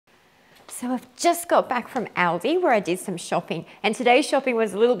So I've just got back from Aldi where I did some shopping, and today's shopping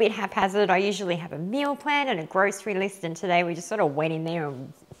was a little bit haphazard. I usually have a meal plan and a grocery list, and today we just sort of went in there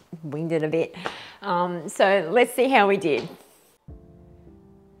and winged it a bit. So let's see how we did.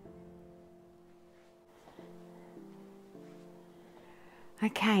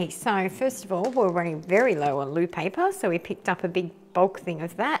 Okay, so first of all, we're running very low on loo paper, so we picked up a big bulk thing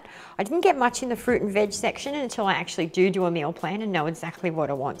of that. I didn't get much in the fruit and veg section until I actually do a meal plan and know exactly what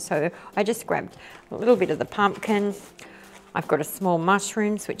I want. So I just grabbed a little bit of the pumpkin. I've got a small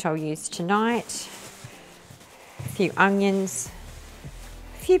mushrooms, which I'll use tonight. A few onions,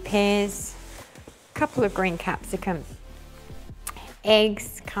 a few pears, a couple of green capsicum,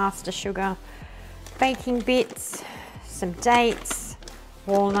 eggs, caster sugar, baking bits, some dates,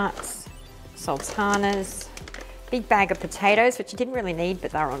 walnuts, sultanas, big bag of potatoes, which I didn't really need,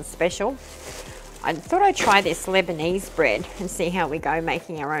 but they're on special. I thought I'd try this Lebanese bread and see how we go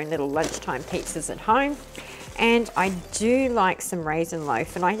making our own little lunchtime pizzas at home. And I do like some raisin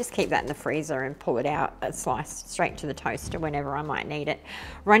loaf, and I just keep that in the freezer and pull it out a slice straight to the toaster whenever I might need it.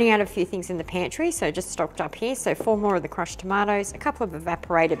 Running out of a few things in the pantry, so just stocked up here. So 4 more of the crushed tomatoes, a couple of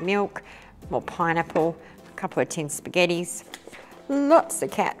evaporated milk, more pineapple, a couple of tin spaghettis, lots of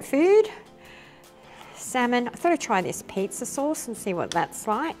cat food, salmon. I thought I'd try this pizza sauce and see what that's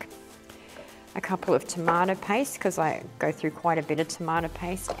like. A couple of tomato paste, because I go through quite a bit of tomato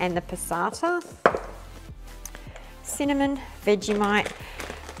paste, and the passata, cinnamon, Vegemite.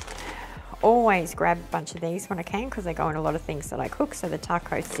 Always grab a bunch of these when I can because they go in a lot of things that I cook. So the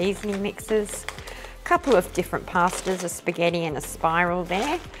taco seasoning mixes, a couple of different pastas, a spaghetti and a spiral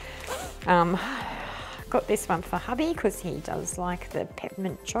there. Got this one for hubby because he does like the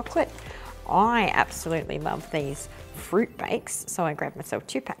peppermint chocolate. I absolutely love these fruit bakes, so I grabbed myself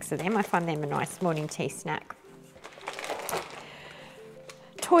 2 packs of them. I find them a nice morning tea snack.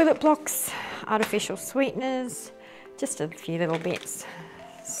 Toilet blocks, artificial sweeteners, just a few little bits,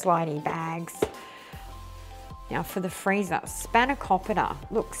 slidey bags. Now for the freezer, spanakopita.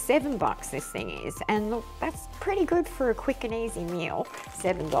 Look, $7 this thing is, and look, that's pretty good for a quick and easy meal,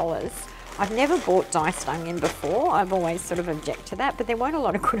 $7. I've never bought diced onion before. I've always sort of objected to that, but there weren't a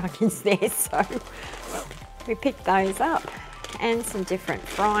lot of good onions there, so we picked those up. And some different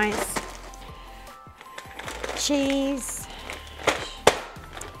fries, cheese,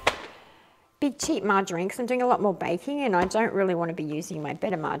 big cheap margarine, because I'm doing a lot more baking and I don't really want to be using my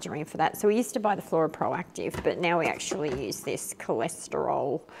better margarine for that. So we used to buy the Flora Proactive, but now we actually use this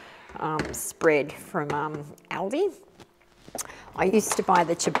cholesterol spread from Aldi. I used to buy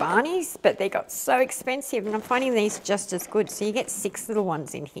the Chobani's, but they got so expensive, and I'm finding these just as good. So you get 6 little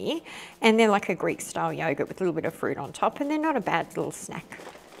ones in here, and they're like a Greek style yogurt with a little bit of fruit on top, and they're not a bad little snack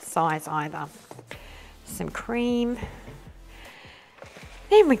size either. Some cream.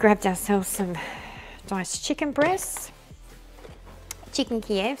 Then we grabbed ourselves some diced chicken breasts. Chicken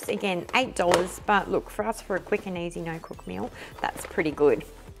Kievs, again, $8, but look, for us for a quick and easy no-cook meal, that's pretty good.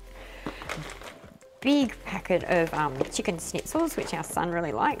 Big packet of chicken schnitzels, which our son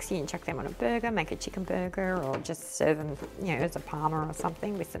really likes. You can chuck them on a burger, make a chicken burger, or just serve them, you know, as a parma or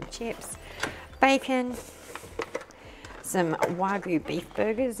something with some chips. Bacon, some Wagyu beef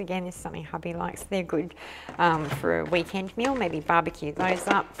burgers. Again, this is something hubby likes. They're good for a weekend meal. Maybe barbecue those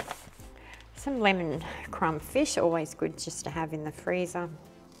up. Some lemon crumb fish, always good just to have in the freezer.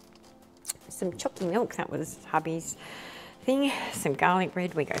 Some chalky milk, that was hubby's thing. Some garlic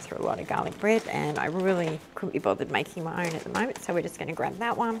bread. We go through a lot of garlic bread, and I really couldn't be bothered making my own at the moment, so we're just going to grab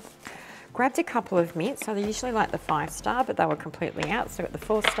that one. Grabbed a couple of mints. I usually like the 5-star, but they were completely out, so I got the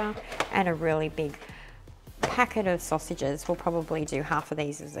 4-star, and a really big packet of sausages. We'll probably do half of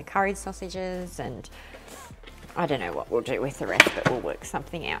these as the curried sausages, and I don't know what we'll do with the rest, but we'll work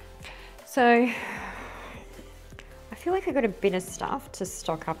something out. So I feel like I've got a bit of stuff to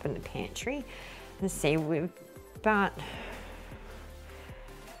stock up in the pantry and see but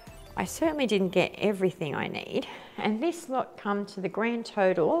I certainly didn't get everything I need, and this lot come to the grand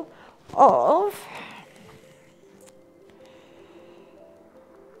total of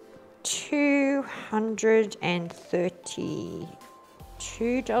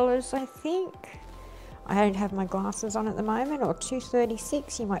 $232, I think. I don't have my glasses on at the moment, or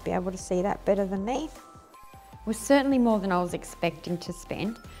 $236. You might be able to see that better than me. It was certainly more than I was expecting to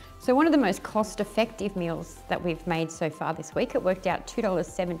spend. So one of the most cost-effective meals that we've made so far this week, it worked out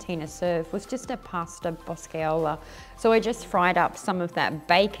 $2.17 a serve, was just a pasta boscaiola. So I just fried up some of that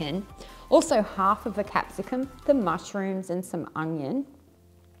bacon, also half of a capsicum, the mushrooms and some onion,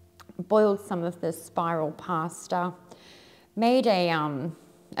 boiled some of the spiral pasta, made a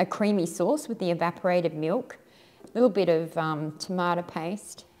creamy sauce with the evaporated milk, a little bit of tomato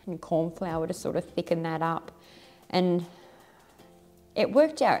paste, and corn flour to sort of thicken that up. And it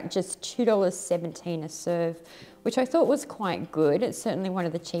worked out just $2.17 a serve, which I thought was quite good. It's certainly one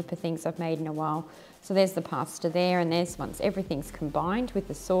of the cheaper things I've made in a while. So there's the pasta there, and there's once everything's combined with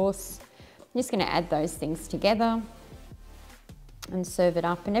the sauce. I'm just going to add those things together and serve it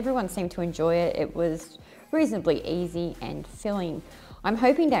up, and everyone seemed to enjoy it. It was reasonably easy and filling. I'm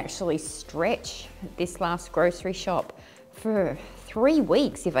hoping to actually stretch this last grocery shop for 3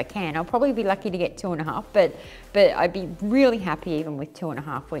 weeks if I can. I'll probably be lucky to get 2.5, but I'd be really happy even with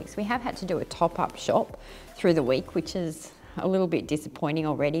 2.5 weeks. We have had to do a top-up shop through the week, which is a little bit disappointing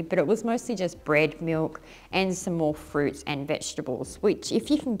already, but it was mostly just bread, milk, and some more fruits and vegetables, which if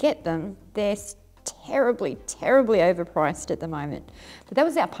you can get them, they're terribly, terribly overpriced at the moment. But that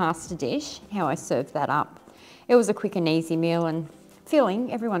was our pasta dish, how I served that up. It was a quick and easy meal and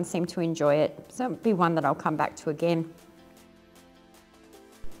filling. Everyone seemed to enjoy it, so it'll be one that I'll come back to again.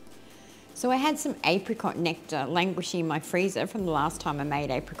 So I had some apricot nectar languishing in my freezer from the last time I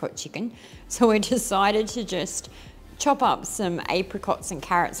made apricot chicken. So I decided to just chop up some apricots and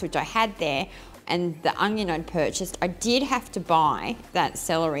carrots, which I had there, and the onion I'd purchased. I did have to buy that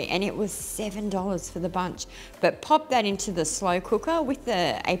celery, and it was $7 for the bunch, but popped that into the slow cooker with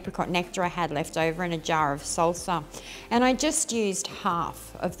the apricot nectar I had left over and a jar of salsa. And I just used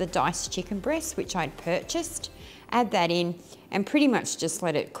half of the diced chicken breast, which I'd purchased, add that in, and pretty much just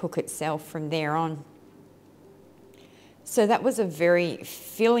let it cook itself from there on. So that was a very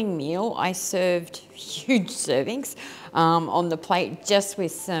filling meal. I served huge servings on the plate just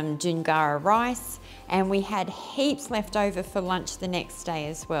with some Dungara rice, and we had heaps left over for lunch the next day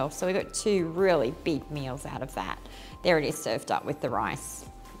as well. So we got 2 really big meals out of that. There it is served up with the rice.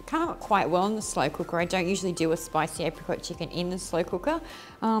 Came out quite well in the slow cooker. I don't usually do a spicy apricot chicken in the slow cooker.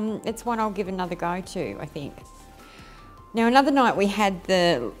 It's one I'll give another go to, I think. Now another night we had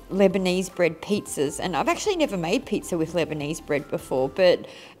the Lebanese bread pizzas, and I've actually never made pizza with Lebanese bread before, but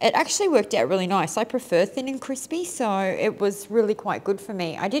it actually worked out really nice. I prefer thin and crispy, so it was really quite good for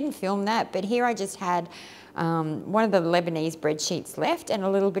me. I didn't film that, but here I just had one of the Lebanese bread sheets left and a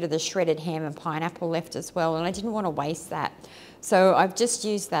little bit of the shredded ham and pineapple left as well, and I didn't want to waste that. So I've just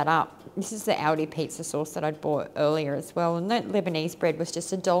used that up. This is the Aldi pizza sauce that I'd bought earlier as well, and that Lebanese bread was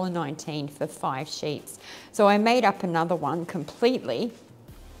just $1.19 for 5 sheets. So I made up another one completely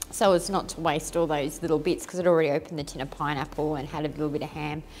so as not to waste all those little bits, because I'd already opened the tin of pineapple and had a little bit of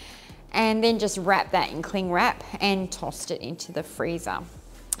ham. And then just wrapped that in cling wrap and tossed it into the freezer.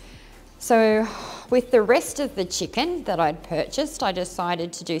 So with the rest of the chicken that I'd purchased, I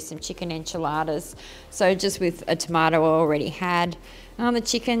decided to do some chicken enchiladas. So just with a tomato I already had, the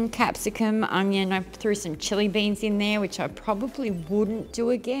chicken, capsicum, onion. I threw some chili beans in there, which I probably wouldn't do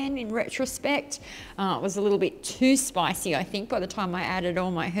again in retrospect. It was a little bit too spicy, I think, by the time I added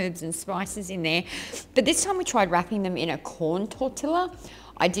all my herbs and spices in there. But this time we tried wrapping them in a corn tortilla.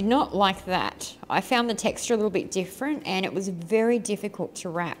 I did not like that. I found the texture a little bit different, and it was very difficult to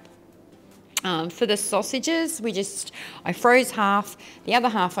wrap. For the sausages, I froze half. The other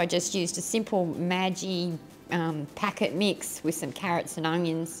half I just used a simple Maggi packet mix with some carrots and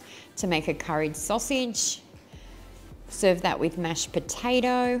onions to make a curried sausage. Serve that with mashed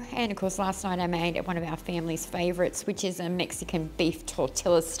potato. And of course last night I made one of our family's favorites, which is a Mexican beef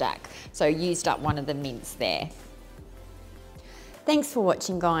tortilla stack. So used up one of the mince there. Thanks for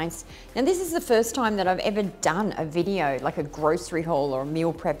watching, guys. Now this is the first time that I've ever done a video, like a grocery haul or a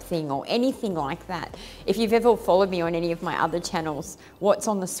meal prep thing or anything like that. If you've ever followed me on any of my other channels, what's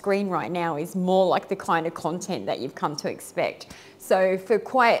on the screen right now is more like the kind of content that you've come to expect. So for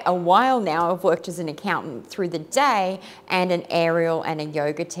quite a while now, I've worked as an accountant through the day and an aerial and a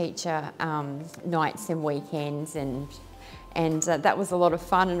yoga teacher nights and weekends, and that was a lot of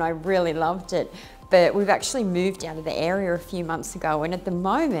fun and I really loved it. But we've actually moved out of the area a few months ago, and at the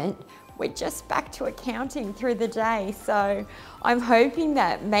moment we're just back to accounting through the day. So I'm hoping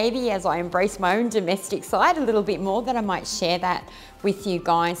that maybe as I embrace my own domestic side a little bit more, that I might share that with you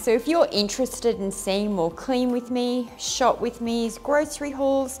guys. So if you're interested in seeing more clean with me, shop with me's, grocery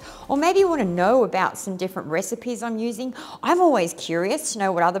hauls, or maybe you want to know about some different recipes I'm using, I'm always curious to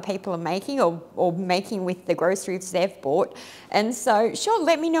know what other people are making or making with the groceries they've bought. And so sure,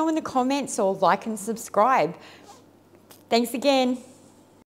 let me know in the comments or like and subscribe. Thanks again.